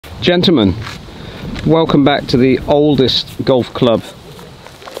Gentlemen, welcome back to the oldest golf course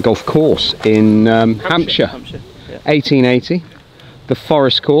in Hampshire. Yeah. 1880, the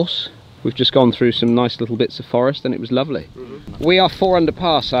forest course. We've just gone through some nice little bits of forest and it was lovely. We are 4 under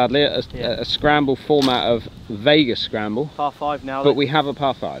par sadly at a scramble format of Vegas Scramble. Par 5 now. But we have a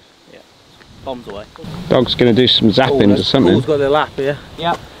par 5. Yeah. Bombs away. Dog's going to do some zappings or something. Paul's got a lap here.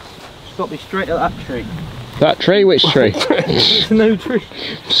 Yep. Just got to be straight at that tree. That tree? Which tree? There's no tree.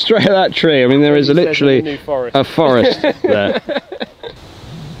 Straight at that tree. I mean, there is literally a forest there.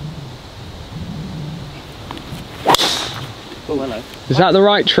 Oh, hello. Is that the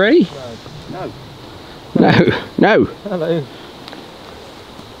right tree? No. No. No. Hello.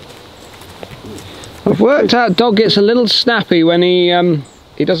 I've worked out dog gets a little snappy when he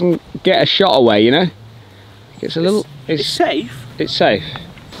doesn't get a shot away, you know? Gets a little... It's safe. It's safe.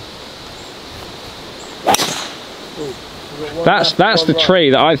 That's the tree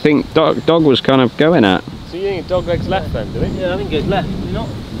that I think dog was kind of going at. So you think dog legs left then, do we? Yeah, I think it's left. You're not.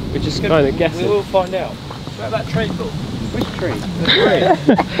 We're just kind of guessing. We will find out. Where's that tree, Paul? Which tree? The tree.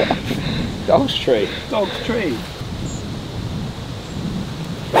 Dog's tree. Dog's tree.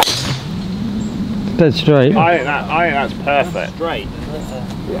 Dead straight. I think that's perfect. Straight.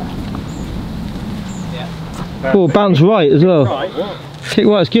 Oh, bounce right as well. Right. What? Kick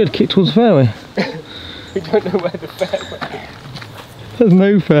right's good, kick towards the fairway. We don't know where the fairway is. There's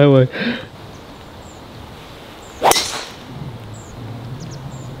no fairway.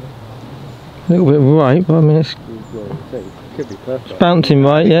 A little bit right, but I mean it's Could be perfect. bouncing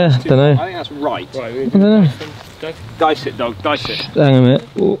right, yeah, don't know. I think that's right. Right, I don't know. Dice it, dog. Dice it. Hang a minute.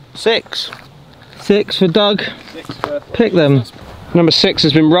 Oh, 6. 6 for Doug. Pick them. Number 6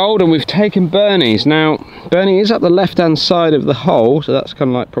 has been rolled and we've taken Bernie's. Now, Bernie is up the left-hand side of the hole, so that's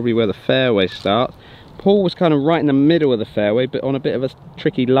kind of like probably where the fairway starts. Paul was kind of right in the middle of the fairway, but on a bit of a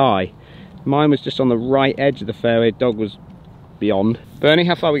tricky lie. Mine was just on the right edge of the fairway. Dog was beyond. Bernie,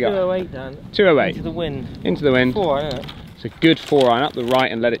 how far we got? 208, Dan. 208. Into the wind. Into the wind. 4, isn't it? It's a good 4-iron up the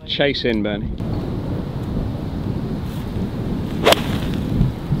right and let it chase in, Bernie.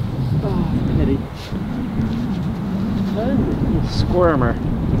 Oh, pity. Squirmer.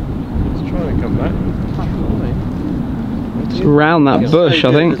 It's trying to come back. It's around that bush,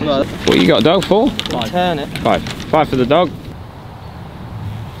 I think. Well. What you got, dog? 4? Turn it. 5. 5 for the dog.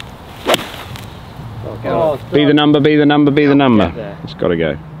 Oh, Be the number, be the number, be the number. Get there. It's got to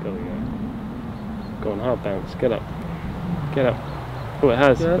go. Go on, hard bounce. Get up. Get up. Oh, it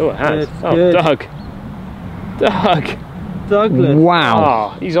has. Good. Oh, it has. Good. Oh, Good. Doug. Doug. Douglas.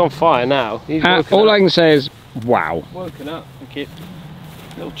 Wow. Oh, he's on fire now. He's woken All up. I can say is, wow. Woken up. Okay.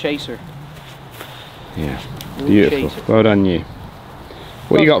 Little chaser. Yeah, Little beautiful. chaser. Well done, you.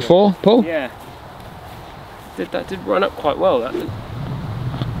 What you got, 4, Paul? Yeah. That did run up quite well. That.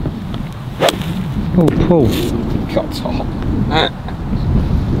 Oh, Paul. Got top.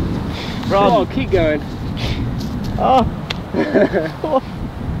 Oh, keep going.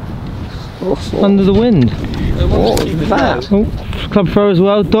 Under the wind. What was that? Oh, club throw as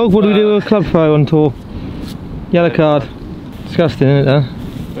well. Dog, what do we do with a club throw on tour? Yellow card. Disgusting, isn't it,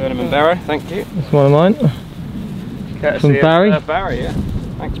 Dan? Burnham and Barrow, thank you. That's one of mine. Courtesy From of, Barry? Barry, yeah.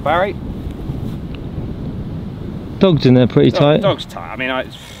 Thanks, Barry. Dog's in there pretty tight. Dog's tight. I mean, I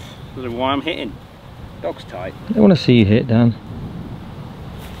don't know why I'm hitting. Dog's tight. I don't want to see you hit, Dan.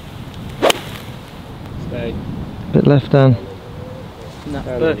 Stay. Bit left, Dan. In that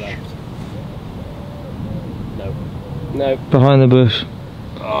Down bush. the left. No. No. Behind the bush.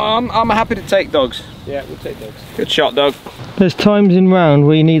 Oh, I'm happy to take dogs. Yeah, we'll take dogs. Good shot, dog. There's times in round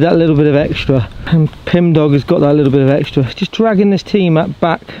where you need that little bit of extra, and Pim Dog has got that little bit of extra. Just dragging this team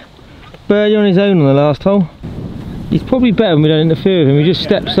back. Birdie on his own on the last hole. He's probably better when we don't interfere with him. He just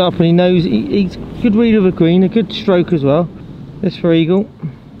steps up and he knows he's a good read of the green, a good stroke as well. This for eagle.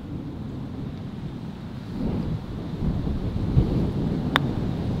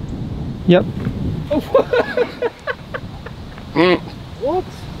 Yep. What?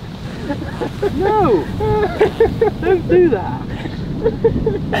 No! Don't do that!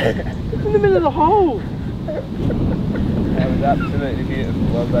 In the middle of the hole! That was absolutely beautiful.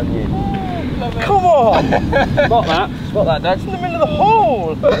 Well done, you. Come on! Spot that. Spot that, Doug. It's in the middle of the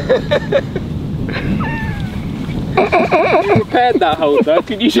hole! You repaired that hole, Doug.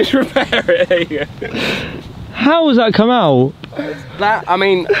 Can you just repair it? There you go. How has that come out? That, I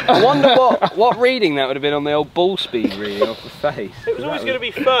mean, I wonder what reading that would have been on the old ball speed reading off the face. It was always going to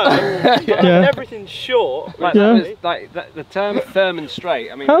be firm, Yeah. everything's short. Like, Yeah. that was, like the term firm and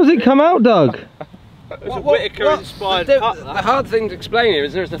straight. I mean, How's it come out, Doug? It's a Whittaker inspired putt. The hard thing to explain here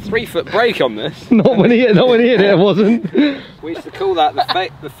is there's a 3-foot break on this. Not when he hit it, it wasn't. We used to call that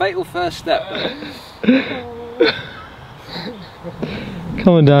the fatal first step.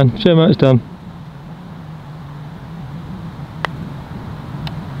 Come on, Dan, show him how it's done.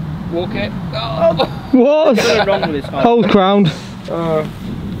 Walk it. Oh. What? What's wrong with this hole? Hole's crowned.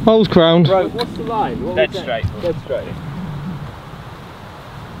 Hole's crowned. Right, what's the line? What Dead straight. Dead straight.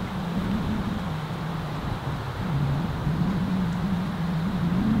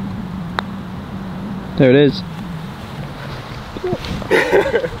 There it is.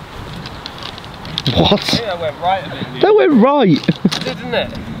 What? That went right a bit. That went right. Didn't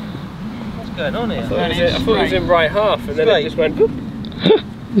it? What's going on here? I thought it was in right half and then it just went whoop.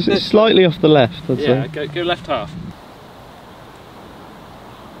 It's slightly off the left, I'd Yeah, say. go left half.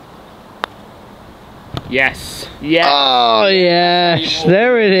 Yes. Yes. Oh yes,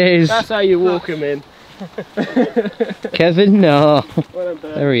 there it is. That's how you walk him in. Kevin, no. Well done,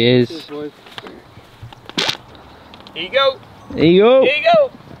 Bert. There he is. Cheers, boys. Here you go. Here you go. Here you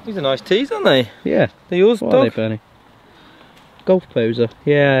go. These are nice tees, aren't they? Yeah. They're yours, What are they, dog? Bernie? Golf poser.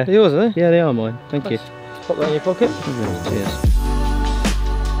 Yeah. They're yours, are they? Yeah, they are mine. Thank you. Pop that in your pocket. Cheers.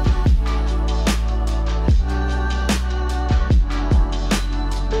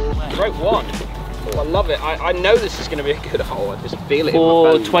 Stroke 1. Oh, I love it. I know this is going to be a good hole. I just feel it in my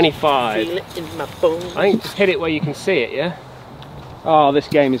bones. 425. Feel it in my bones. I think just hit it where you can see it, yeah? Oh, this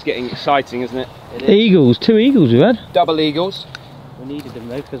game is getting exciting, isn't it? Eagles, 2 eagles we've had. Double eagles. We needed them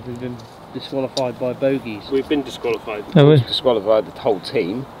though because we've been disqualified by bogeys. We've been disqualified. Have we? Disqualified the whole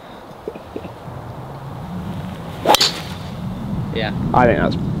team. Yeah, I think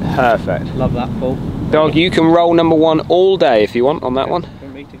that's perfect. love that, Paul. Dog, you can roll number 1 all day if you want on that one.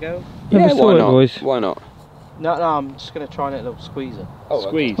 Want me to go? Never Yeah, saw why it, not? boys. Why not? No, I'm just going to try and hit a little squeezer. Oh,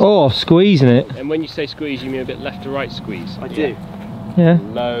 Squeeze. Oh, squeezing it. And when you say squeeze, you mean a bit left to right squeeze? I do. Yeah.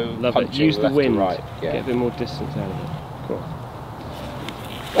 Low, Love it. punching Use the left to wind. right. Get a Yeah. bit more distance out of it. Cool.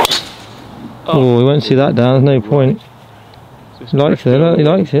 Oh, we won't see that down, there's no point. He likes it, look, he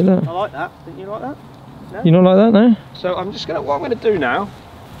likes it, look. I like that. Didn't you like that? You not like that, no? So I'm just gonna. What I'm gonna do now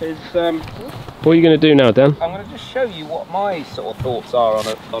is What are you going to do now, Dan? I'm gonna just show you what my sort of thoughts are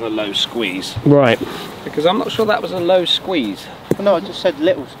on a low squeeze, Right. because I'm not sure that was a low squeeze. Oh, no, I just said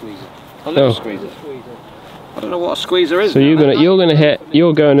little squeezer. A little Oh. squeezer. I don't know what a squeezer is. So now. you're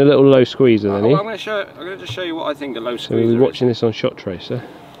going a little low squeezer then, Oh, yeah? I'm gonna just show you what I think a low So squeezer we're is. watching this on Shot Tracer.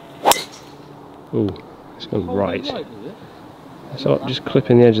 Oh, it's gone right. So just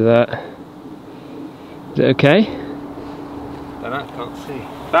clipping the edge of that. Is it okay? I can't see.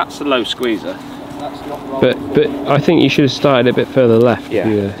 That's a low squeezer. That's not wrong. But I think you should have started a bit further left.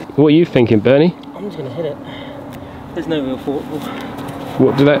 Yeah. What are you thinking, Bernie? I'm just going to hit it. There's no real thought.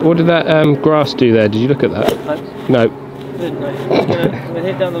 What did that grass do there? Did you look at that? No. Good, no. I'm going to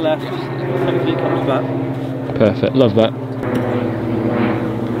hit down the left. Hopefully it comes back. Perfect. Love that.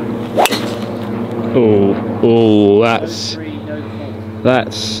 Oh,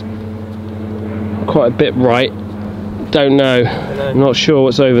 that's quite a bit right. Don't know. I'm not sure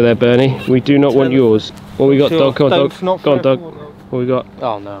what's over there, Bernie. We do not want yours. What we got, dog? Go on, dog. Go on, dog. What we got?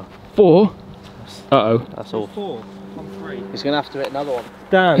 Oh no. 4? Uh-oh. That's all. 4. I'm 3. He's going to have to hit another one.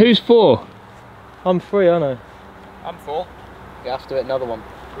 Dan, Who's 4? I'm 3, aren't I? I'm 4. You have to hit another one.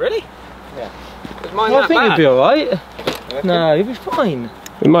 Really? Yeah. Is mine I that think bad? you'll be alright. No, you'll be fine.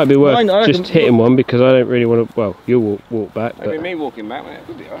 It might be worth Mine, I just reckon- hitting one because I don't really want to. Well, you'll walk back. Maybe But me walking back, it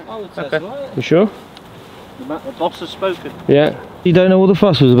would be alright. I would say Okay. it's alright. you sure? The boss has spoken. Yeah. You don't know what the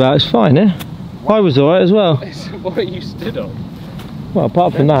fuss was about, it's fine, eh? I was alright as well. What are you stood on? Well,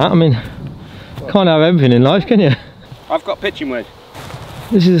 apart from that, I mean, can't have everything in life, can you? I've got pitching wedge.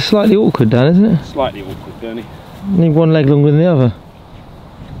 This is slightly awkward, Dan, isn't it? Slightly awkward, Bernie. Need one leg longer than the other.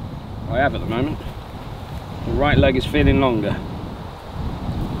 I have at the moment. The right leg is feeling longer.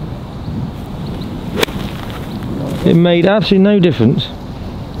 It made absolutely no difference.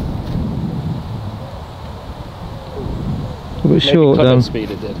 A bit short, Dan. speed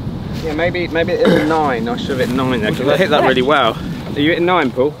it did. Yeah, maybe it is a 9. I should have hit 9 there because I hit that really well. Are you hitting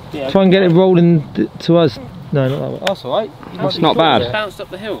 9, Paul? Try and get it rolling to us. No, not that way. That's alright. That's not bad. Bounced up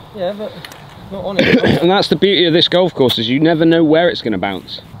the hill. Yeah, but not on it. And that's the beauty of this golf course, is you never know where it's going to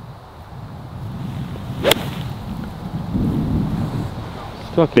bounce.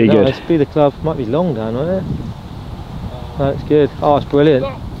 Be good. Nice, be the club. Might be long, Dan, won't it? That's good. Oh, it's brilliant.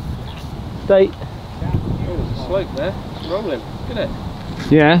 Stay. Slope there. It's rolling. Look at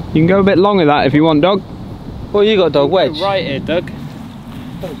it. Yeah, you can go a bit longer that if you want, dog. What you got, dog? Wedge? Right here, Doug.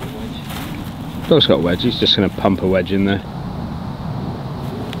 Dog's got a wedge, he's just going to pump a wedge in there.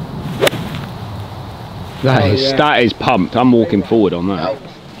 That is pumped. I'm walking forward on that.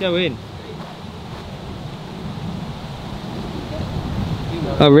 Go in.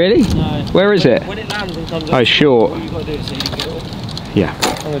 Oh really? No. Where is it? When it lands and comes Oh, short. You've got to do it so you can get it off. Yeah.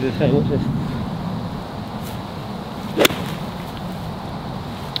 I'm going to do the same. Watch this.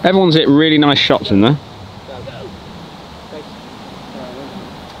 Everyone's hit really nice shots in there.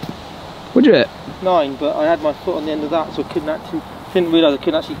 What'd you hit? 9, but I had my foot on the end of that, so I didn't realise I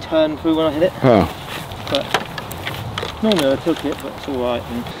couldn't actually turn through when I hit it. Oh. But normally I took it, but it's alright.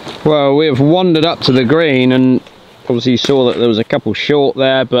 Well, we have wandered up to the green, and obviously you saw that there was a couple short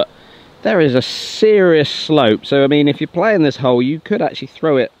there, but there is a serious slope. So I mean, if you're playing this hole, you could actually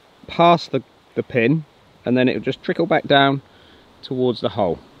throw it past the pin, and then it would just trickle back down towards the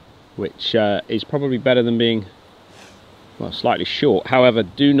hole, which is probably better than being, well, slightly short. However,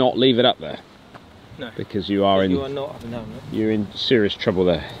 do not leave it up there. No, because you're in serious trouble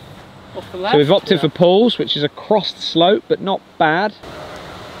there. Off the left, so we've opted for pulls, which is across the slope, but not bad.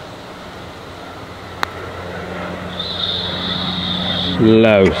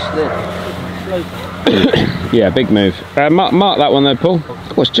 Low. Yeah, big move. Mark that one though, Paul.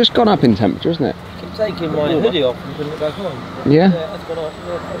 Oh, it's just gone up in temperature, isn't it? Keep taking my hoodie off and putting it back on. Yeah? Yeah, that's gone off.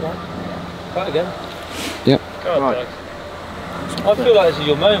 Try it again. Yep. Right. I feel like this is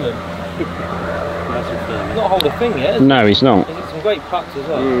your moment. He's not hold a thing yet. No, he's not. He's got some great putts as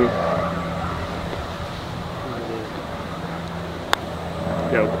well.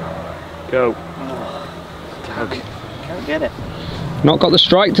 Go. Go. Can't get it. Not got the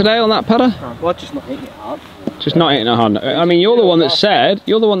strike today on that putter? Well, just not hitting it hard. Just not hitting it hard. I mean, you're the one that said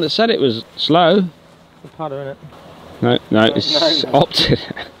it was slow. The putter, innit? No, it's opted.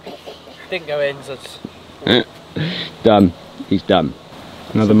 Didn't go in, so it's done. He's done.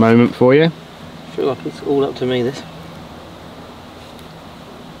 Another moment for you. I feel like it's all up to me, this.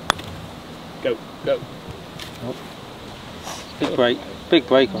 Go. Oh. Big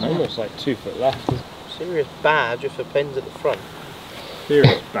break on it. Almost like 2 foot left. Serious badge with the pins at the front.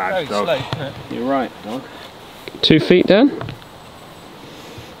 Serious badge, dog. Slow, isn't it? You're right, dog. 2 feet down.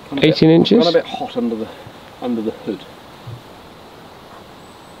 18 inches. Got a bit hot under the hood.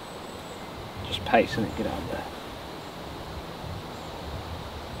 Just pace and get out there.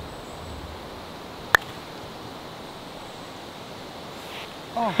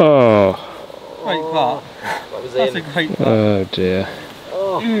 Oh. Great part. That's a great part. Oh dear.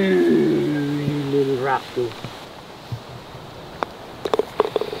 Oh. You little rascal.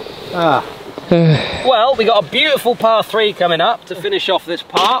 Well, we got a beautiful par 3 coming up to finish off this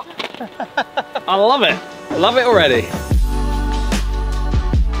part. I love it. Love it already.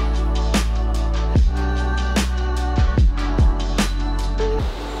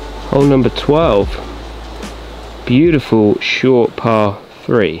 Hole number 12. Beautiful short par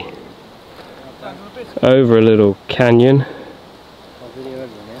 3. Over a little canyon.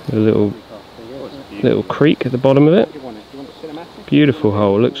 A little creek at the bottom of it. Beautiful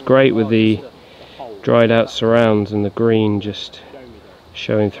hole. Looks great with the dried out surrounds and the green just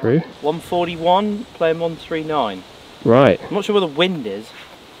showing through. 141, playing 139. Right. I'm not sure where the wind is.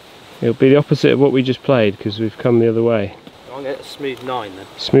 It'll be the opposite of what we just played because we've come the other way. I'll get a smooth 9 then.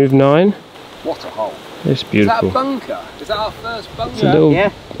 Smooth 9. What a hole. It's beautiful. Is that a bunker? Is that our first bunker? It's a little,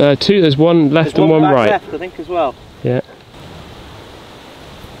 yeah. 2, there's one left There's and one back right. left, I think, as well. Yeah.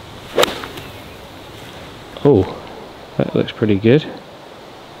 Oh, that looks pretty good.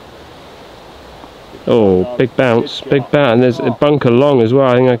 Oh, big bounce, and there's a bunker long as well.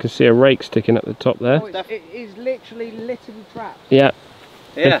 I think I can see a rake sticking up the top there. It is literally littered with traps. Yeah.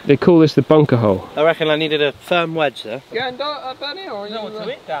 Yeah. They call this the bunker hole. I reckon I needed a firm wedge there. You going, Bernie, or are you,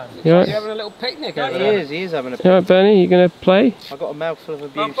 You right? you having a little picnic over He there? is having a You alright, Bernie? You gonna play? I got a mouthful of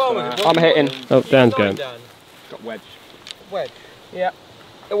abuse. I'm hitting. Oh, Dan's going. Got wedge. Wedge. Yeah.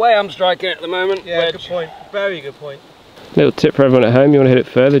 The way I'm striking it at the moment. Yeah, wedge. good point. Very good point. Little tip for everyone at home, you want to hit it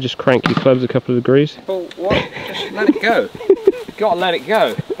further, just crank your clubs a couple of degrees. Well, what? Just let it go. Gotta let it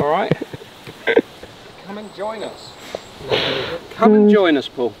go, alright? Come and join us. Come and join us,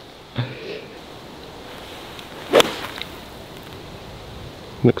 Paul.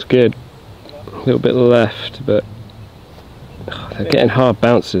 Looks good. A little bit left, but they're getting hard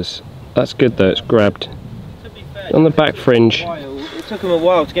bounces. That's good though, it's grabbed. On the back fringe. It took him a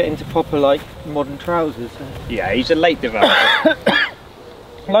while to get into proper, like, modern trousers. So. Yeah, he's a late developer.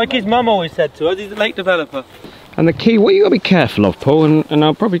 Like his mum always said to us, he's a late developer. And the key, what you got to be careful of, Paul, and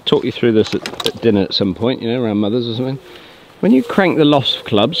I'll probably talk you through this at dinner at some point, you know, around Mother's or something. When you crank the loft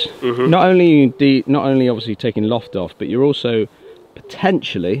clubs, not only obviously taking loft off, but you're also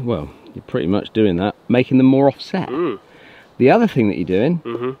you're pretty much doing that, making them more offset. The other thing that you're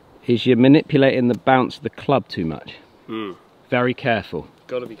doing is you're manipulating the bounce of the club too much. Very careful.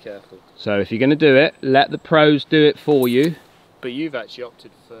 Got to be careful. So if you're going to do it, let the pros do it for you. But you've actually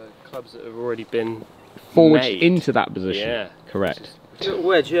opted for clubs that have already been Forged made into that position. Yeah. Correct. Little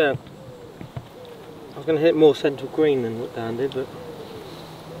wedge, yeah. I was going to hit more central green than what Dan did, but...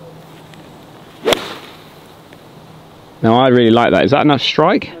 Now I really like that. Is that enough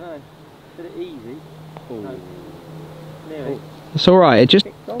strike? I don't know. Did it easy? No. Nearly. It's all right. It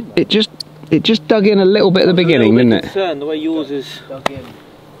just dug in a little bit at the beginning, didn't it? Concerned the way yours is dug in.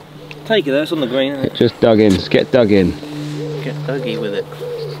 Take it there. It's on the green. Isn't it? It just dug in. Just get dug in. Get duggy with it.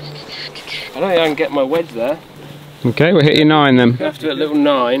 I don't think I can get my wedge there. Okay, we'll hit your 9 then. Go after a little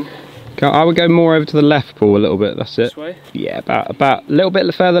 9. I would go more over to the left, Paul, a little bit. That's it. This way? Yeah, about a little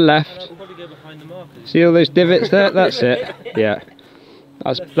bit further left. We'll probably go behind the markers. See all those divots there? That's it. Yeah.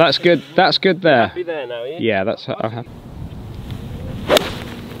 That's good. That's good there. Be there now, Yeah, that's.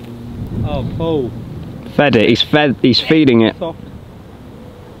 Oh, Paul. Fed it. He's feeding it. Stop.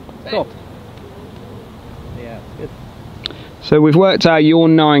 Stop. Yeah, good. So we've worked out your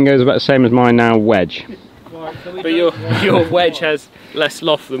 9 goes about the same as mine now, wedge. Right, so But your wedge has less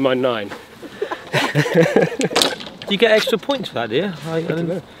loft than my 9. do you get extra points for that, do you? I don't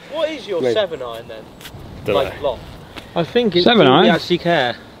know. What is your 7-iron then? Dunno. Like loft? I think it's 7-iron? we actually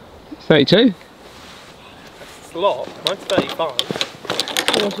care. 32. It's a lot. Mine's 35.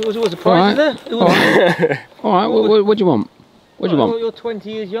 What's the price there? All right. What do you want? What do you want? You're 20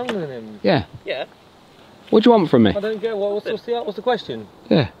 years younger than him. Yeah. Yeah. What do you want from me? I don't get what's the question?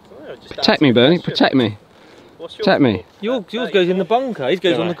 Yeah. Oh, just Protect me, Bernie. Protect me. What's your Protect me. Yours goes in the bunker. His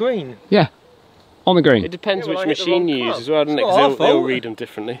goes on the green. Yeah. On the green. It depends Yeah, well, which I hit the machine wrong you use club. as well, doesn't it? It's not our 'Cause they'll fault. read them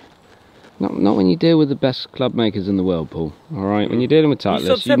differently. Not when you deal with the best club makers in the world, Paul. All right. When you're dealing with You Titleist,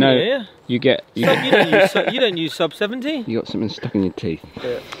 sub 70, know yeah? you get You don't use sub 70. you got something stuck in your teeth.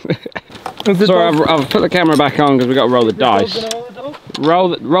 Sorry, I've put the camera back on because we got to roll the dice. Roll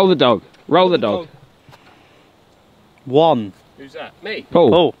the dog. Roll the dog. 1. Who's that? Me.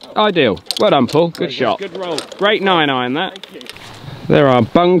 Paul. Ideal. Well done, Paul. Good shot. Good roll. Great 9-iron that. There are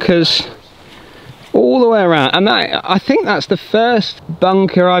bunkers all the way around, and I think that's the first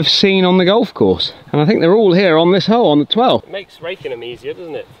bunker I've seen on the golf course, and I think they're all here on this hole on the 12th. It makes raking them easier,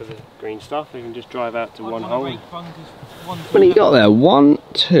 doesn't it, for the green stuff? You can just drive out to one hole. What do you got there? 1,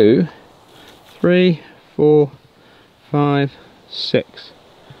 2, 3, 4, 5, 6.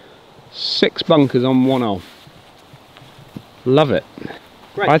 6 bunkers on one hole. Love it.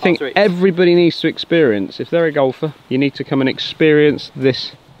 Great, I think par 3. everybody needs to experience, if they're a golfer, you need to come and experience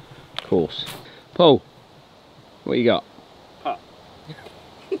this course. Paul, what you got? Putt.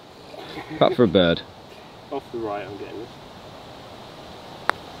 Putt for a bird. Off the right, I'm getting this.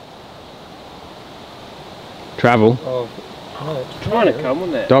 Travel. Oh, It's trying to come,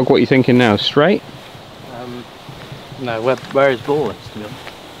 wasn't it? Dog, what are you thinking now? Straight? No, where is ball is, to be honest?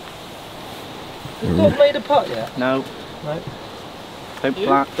 You've not made a putt yet? No. No.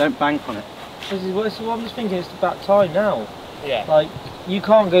 Don't bank on it. This is what I'm just thinking. It's about time now. Yeah. Like, you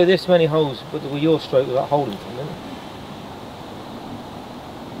can't go this many holes with your stroke without holding something.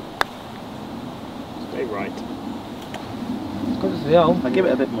 Stay right. It's got to the hole. I'll give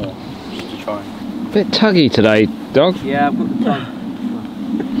it a bit more, just to try. Bit tuggy today, dog. Yeah, I've got the time.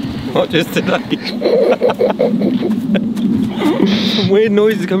 Not just today. Some weird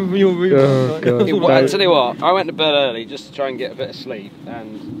noises coming from your room. Oh, God. I I tell you what, I went to bed early just to try and get a bit of sleep,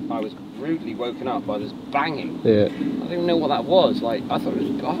 and I was rudely woken up by this banging. Yeah. I didn't even know what that was. Like, I thought it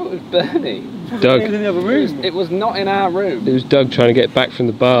was Bernie. Doug. in the other room. It was not in our room. It was Doug trying to get back from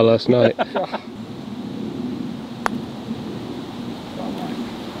the bar last night.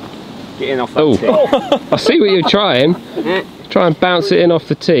 Get in off that Oh. tee. I see what you're trying. Try and bounce it in off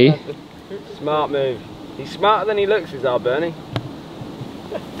the tee. Smart move. He's smarter than he looks, is our Bernie.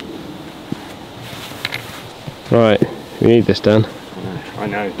 Right, we need this done. I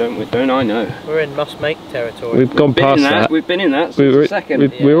know, don't I know? We're in must-make territory. We've gone past that. We've been in that since We the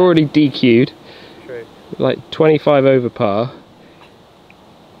second. we're already DQ'd. True. Like 25 over par.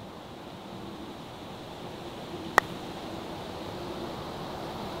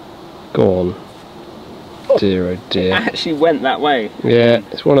 Go on. Dear oh It dear. actually went that way. Yeah,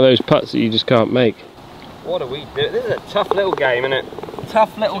 it's one of those putts that you just can't make. What do we do? This is a tough little game, isn't it?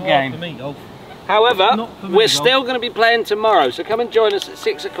 Tough little game. For me, golf. However, Not for me, we're golf. still going to be playing tomorrow, so come and join us at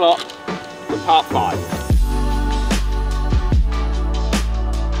 6 o'clock for part 5.